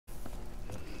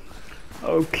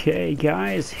Okay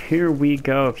guys, here we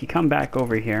go. If you come back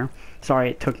over here, sorry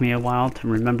it took me a while to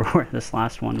remember where this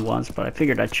last one was, but I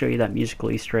figured I'd show you that musical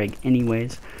Easter egg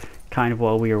anyways, kind of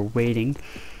while we were waiting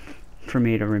for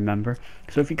me to remember.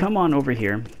 So if you come on over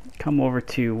here, come over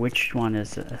to, which one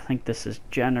is it? I think this is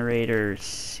generator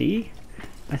C,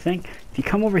 I think. If you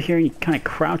come over here and you kind of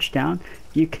crouch down,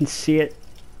 you can see it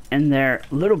in there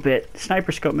a little bit.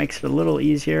 Sniper scope makes it a little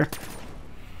easier.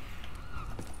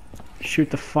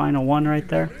 Shoot the final one right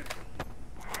there.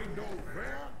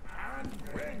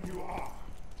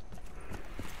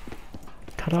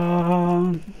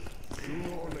 Ta-da! Sooner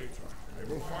or later,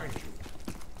 they will find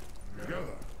you. Together,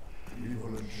 we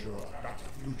will ensure a better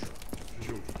future,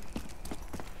 children.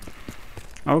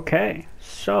 Okay,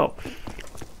 so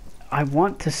I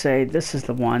want to say this is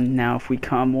the one. Now if we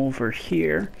come over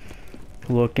here,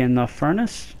 look in the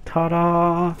furnace.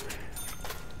 Ta-da!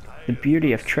 The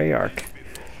beauty of Treyarch.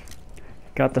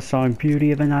 Got the song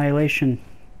Beauty of Annihilation.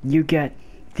 You get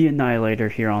the Annihilator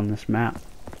here on this map.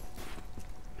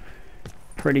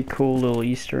 Pretty cool little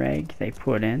Easter egg they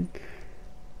put in.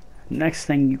 Next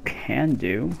thing you can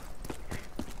do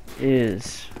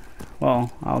is,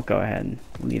 well, I'll go ahead and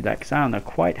leave that because I don't know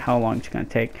quite how long it's going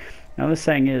to take. Now this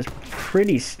thing is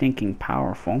pretty stinking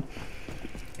powerful,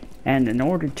 and in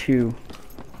order to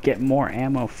get more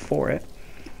ammo for it,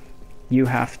 you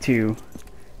have to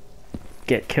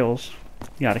get kills.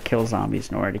 You gotta kill zombies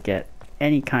in order to get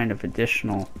any kind of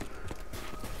additional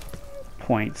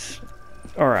points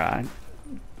or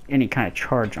any kind of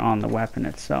charge on the weapon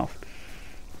itself.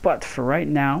 But for right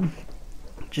now,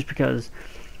 just because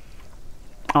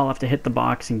I'll have to hit the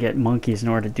box and get monkeys in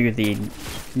order to do the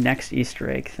next Easter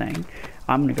egg thing,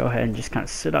 I'm gonna go ahead and just kind of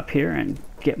sit up here and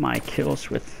get my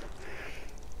kills with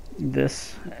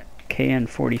this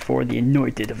KN-44, the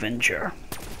Anointed Avenger.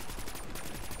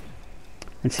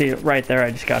 And see, right there, I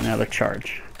just got another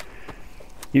charge.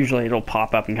 Usually it'll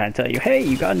pop up and kind of tell you, hey,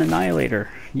 you got an Annihilator.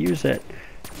 Use it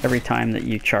every time that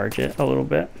you charge it a little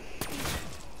bit.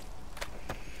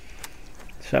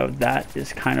 So that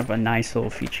is kind of a nice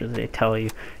little feature that they tell you.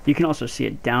 You can also see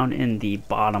it down in the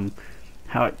bottom,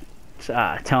 how it's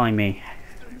telling me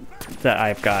that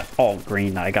I've got all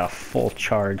green, that I got a full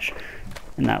charge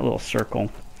in that little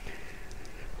circle.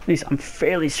 At least I'm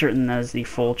fairly certain that is the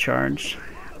full charge.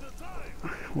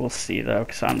 We'll see though,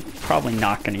 because I'm probably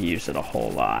not going to use it a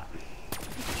whole lot.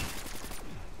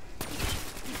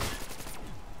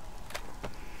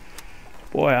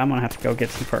 Boy, I'm going to have to go get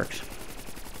some perks.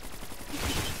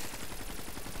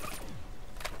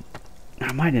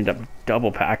 I might end up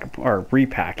double pack or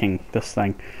repacking this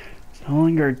thing. It's no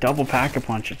longer a double pack a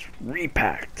punch, it's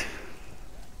repacked.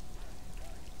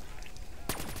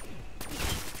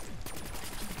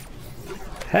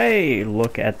 Hey,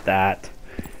 look at that.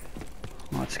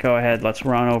 Let's go ahead, let's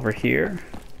run over here.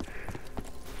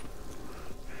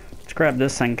 Let's grab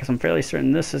this thing because I'm fairly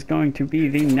certain this is going to be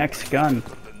the next gun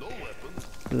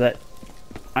that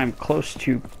I'm close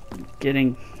to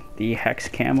getting the Hex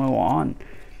camo on.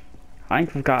 I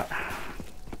think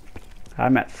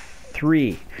I'm at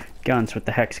 3 guns with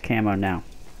the Hex camo now.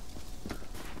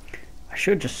 I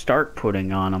should just start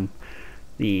putting on them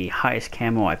the highest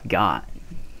camo I've got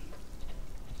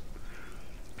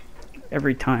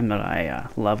every time that I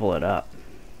level it up.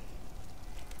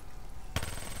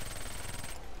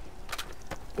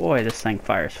 Boy, this thing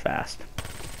fires fast.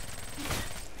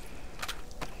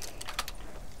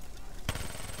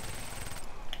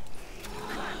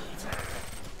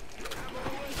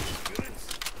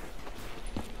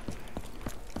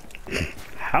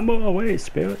 Hammer away,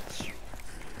 spirits.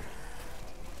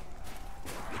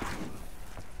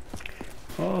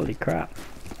 Holy crap.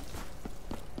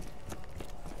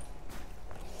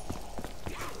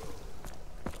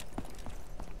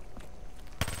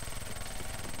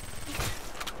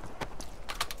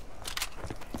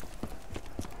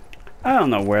 I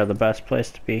don't know where the best place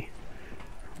to be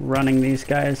running these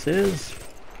guys is.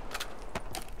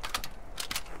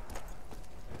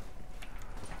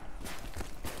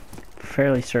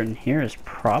 Fairly certain here is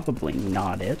probably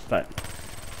not it, but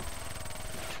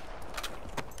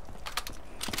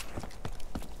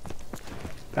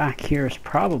back here is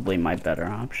probably my better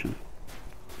option.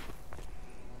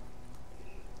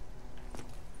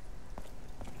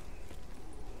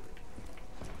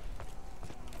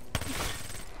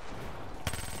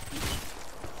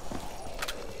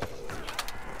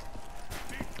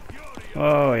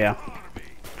 Oh yeah,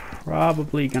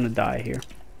 probably gonna die here.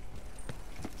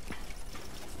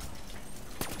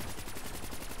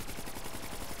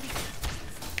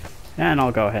 And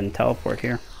I'll go ahead and teleport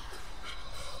here.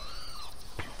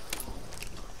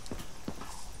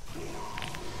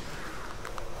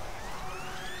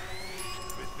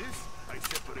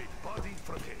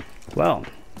 Well,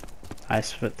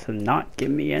 nice for it to not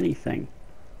give me anything.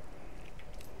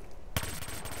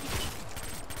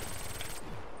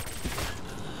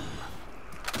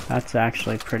 That's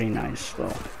actually pretty nice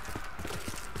though.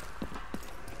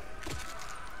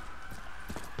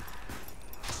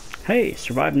 Hey,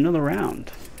 survived another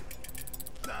round.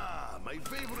 Ah, my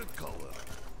favorite color.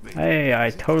 Hey,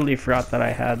 I totally forgot that I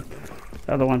had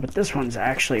the other one, but this one's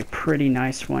actually a pretty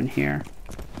nice one here.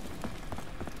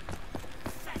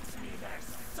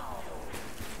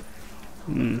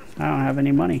 I don't have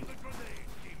any money.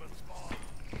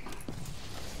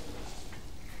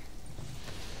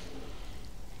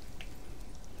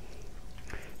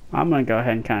 I'm gonna go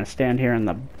ahead and kind of stand here in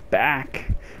the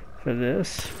back for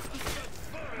this.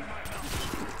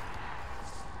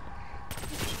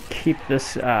 Keep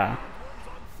this, my,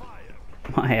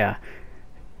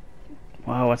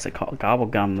 wow, what's it called? Gobble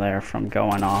gum there from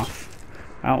going off.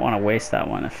 I don't want to waste that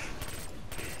one if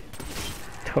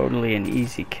totally an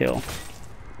easy kill.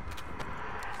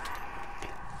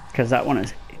 Because that one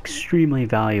is extremely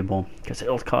valuable. Because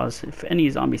it'll cause, if any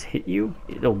zombies hit you,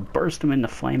 it'll burst them into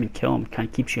flame and kill them. Kind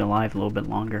of keeps you alive a little bit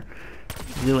longer.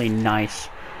 Really nice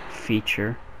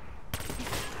feature.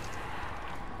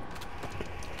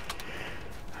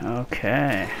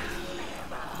 Okay.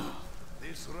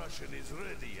 This Russian is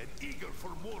ready and eager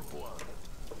for more blood.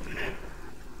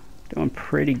 Doing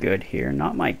pretty good here.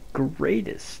 Not my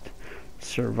greatest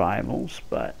survivals,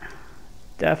 but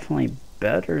definitely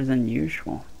better than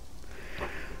usual.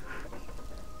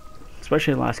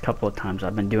 Especially the last couple of times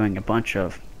I've been doing a bunch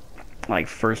of like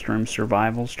first room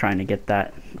survivals trying to get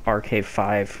that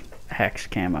RK5 Hex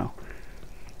camo.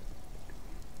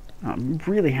 I'm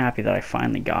really happy that I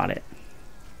finally got it.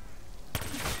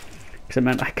 Because it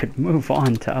meant I could move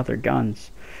on to other guns.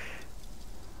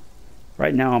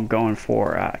 Right now I'm going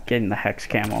for getting the Hex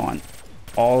camo on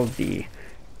all of the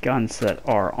guns that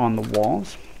are on the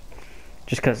walls.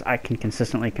 Just because I can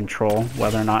consistently control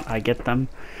whether or not I get them.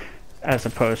 As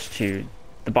opposed to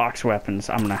the box weapons,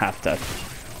 I'm going to have to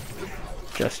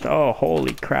just, oh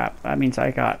holy crap. That means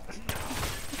I got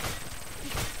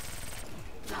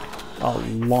a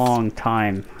long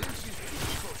time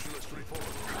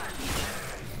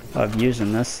of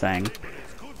using this thing.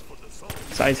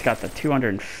 So I just got the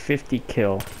 250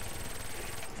 kill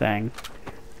thing,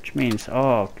 which means,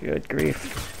 oh good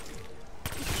grief.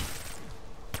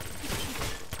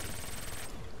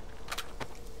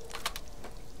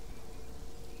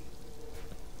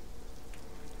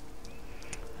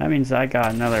 That means I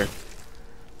got another,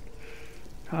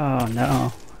 oh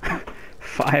no,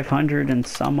 500 and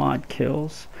some odd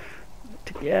kills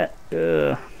to get.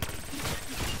 Ugh.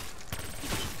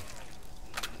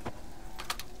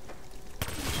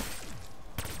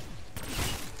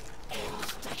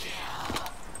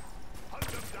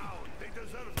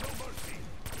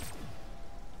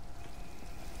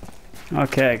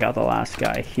 Okay, I got the last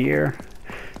guy here.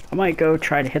 I might go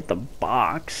try to hit the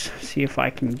box, see if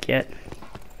I can get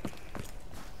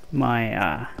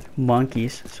my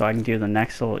monkeys so I can do the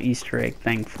next little Easter egg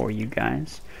thing for you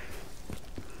guys.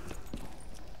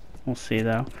 We'll see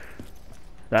though.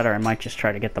 That or I might just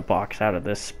try to get the box out of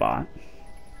this spot.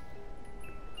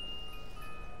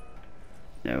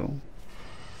 No.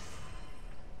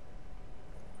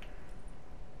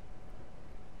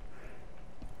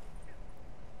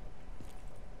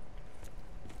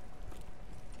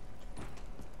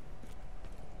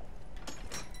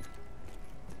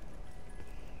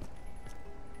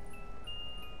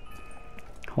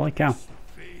 Holy cow.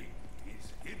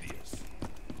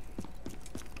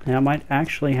 And I might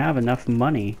actually have enough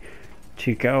money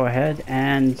to go ahead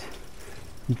and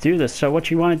do this. So what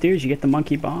you want to do is you get the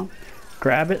monkey bomb,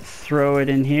 grab it, throw it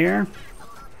in here,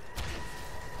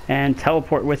 and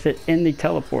teleport with it in the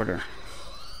teleporter.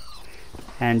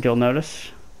 And you'll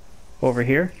notice over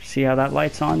here, see how that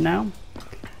light's on now?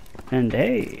 And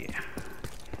hey,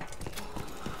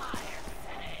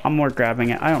 I'm more grabbing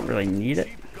it. I don't really need it.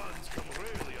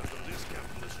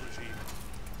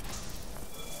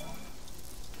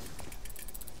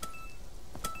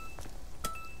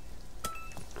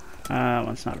 That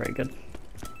one's not very good.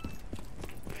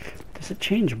 Does it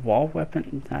change wall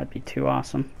weapon? That'd be too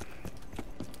awesome.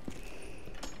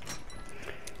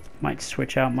 Might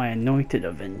switch out my Anointed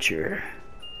Avenger.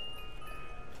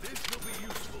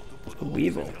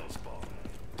 Weevil.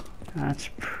 That's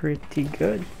pretty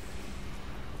good.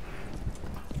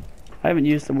 I haven't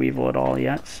used the Weevil at all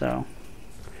yet, so.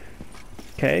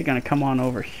 Okay, gonna come on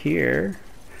over here.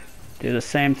 Do the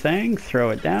same thing,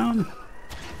 throw it down.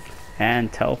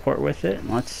 And teleport with it.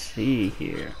 Let's see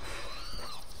here.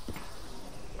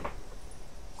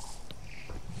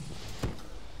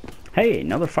 Hey,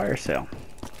 another fire sale.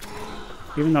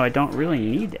 Even though I don't really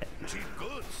need it. Cheap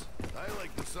goods. I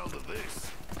like the sound of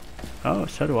this. Oh,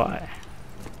 so do I.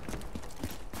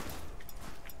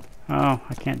 Oh,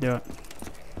 I can't do it.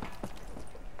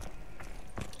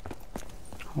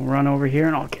 I'll run over here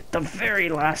and I'll get the very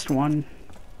last one.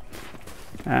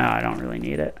 I don't really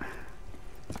need it.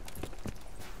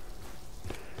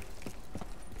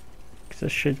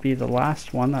 This should be the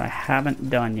last one that I haven't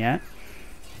done yet.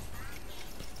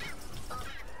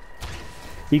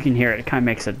 You can hear it. It kind of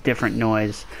makes a different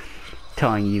noise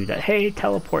telling you that, hey,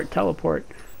 teleport, teleport.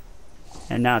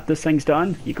 And now that this thing's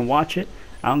done, you can watch it.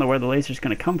 I don't know where the laser's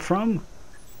going to come from.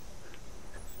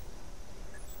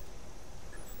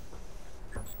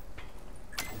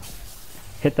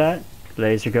 Hit that.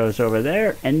 Laser goes over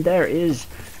there. And there is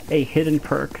a hidden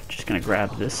perk. Just going to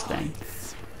grab this thing.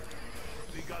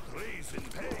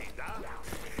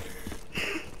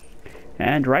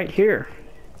 And right here,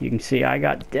 you can see I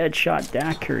got Deadshot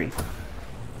Daiquiri.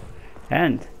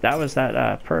 And that was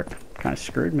that perk. Kind of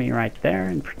screwed me right there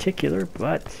in particular,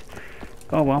 but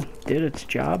oh well, did its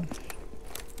job.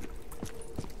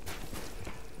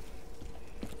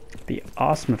 Be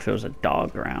awesome if it was a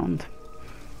dog round.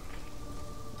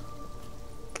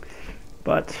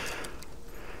 But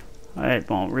it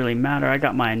won't really matter. I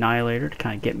got my Annihilator to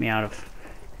kind of get me out of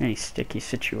any sticky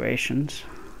situations.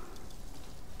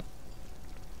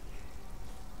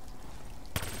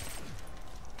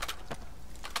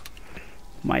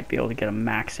 Might be able to get a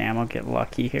max ammo, get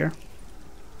lucky here.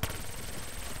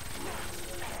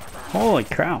 Holy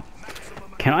cow.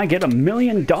 Can I get $1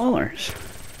 million?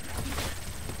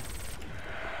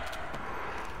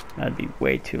 That'd be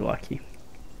way too lucky.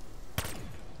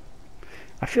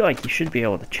 I feel like you should be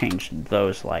able to change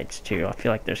those lights too. I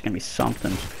feel like there's going to be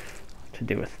something to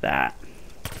do with that.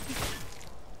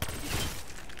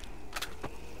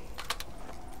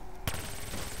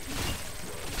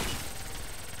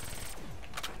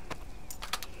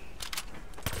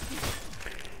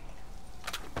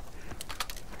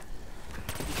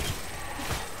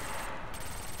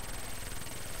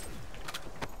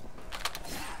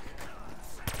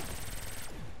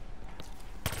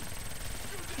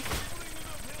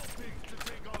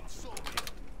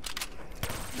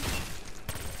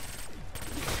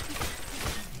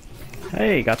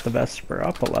 Hey, got the Vesper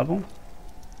up a level.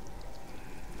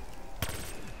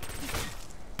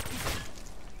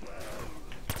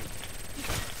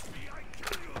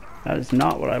 That is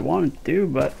not what I wanted to do,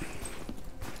 but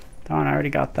darn, I already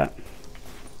got that.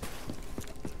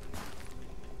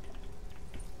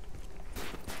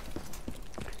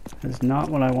 That is not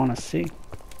what I want to see.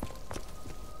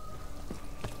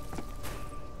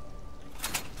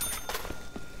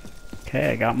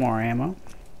 Okay, I got more ammo.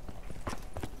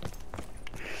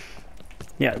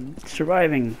 Yeah,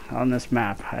 surviving on this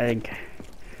map, I think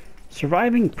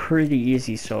surviving pretty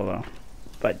easy solo,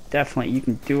 but definitely you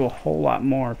can do a whole lot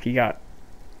more if you got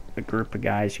a group of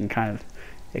guys you can kind of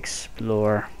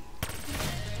explore.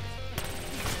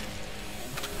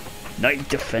 Night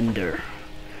Defender.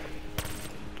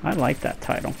 I like that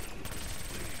title.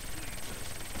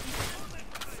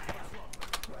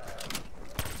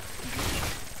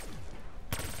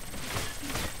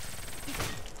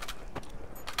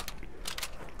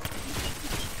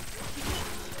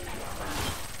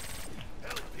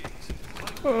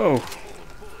 Oh.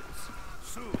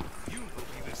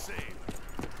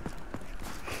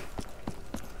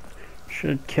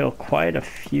 Should kill quite a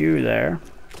few there.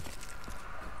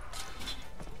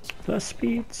 The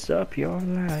speeds up your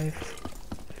life.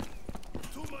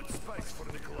 Too much spice for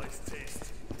Nikolai's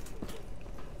taste.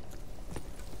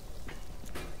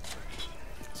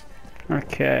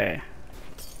 Okay.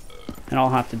 And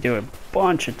I'll have to do a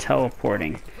bunch of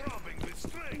teleporting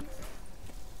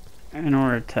in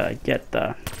order to get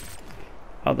the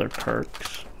other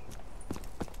perks.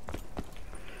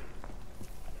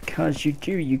 Because you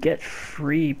get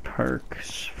free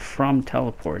perks from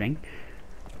teleporting,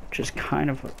 which is kind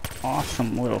of an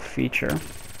awesome little feature.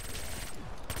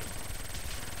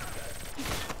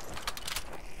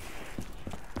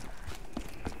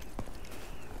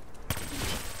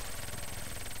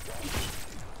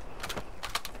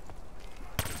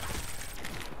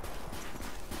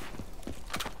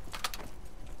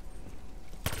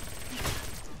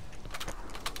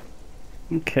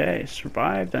 Okay,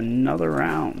 survived another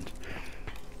round.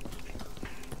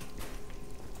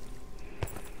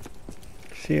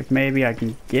 See if maybe I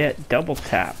can get double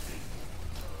tap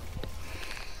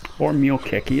or mule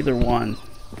kick, either one.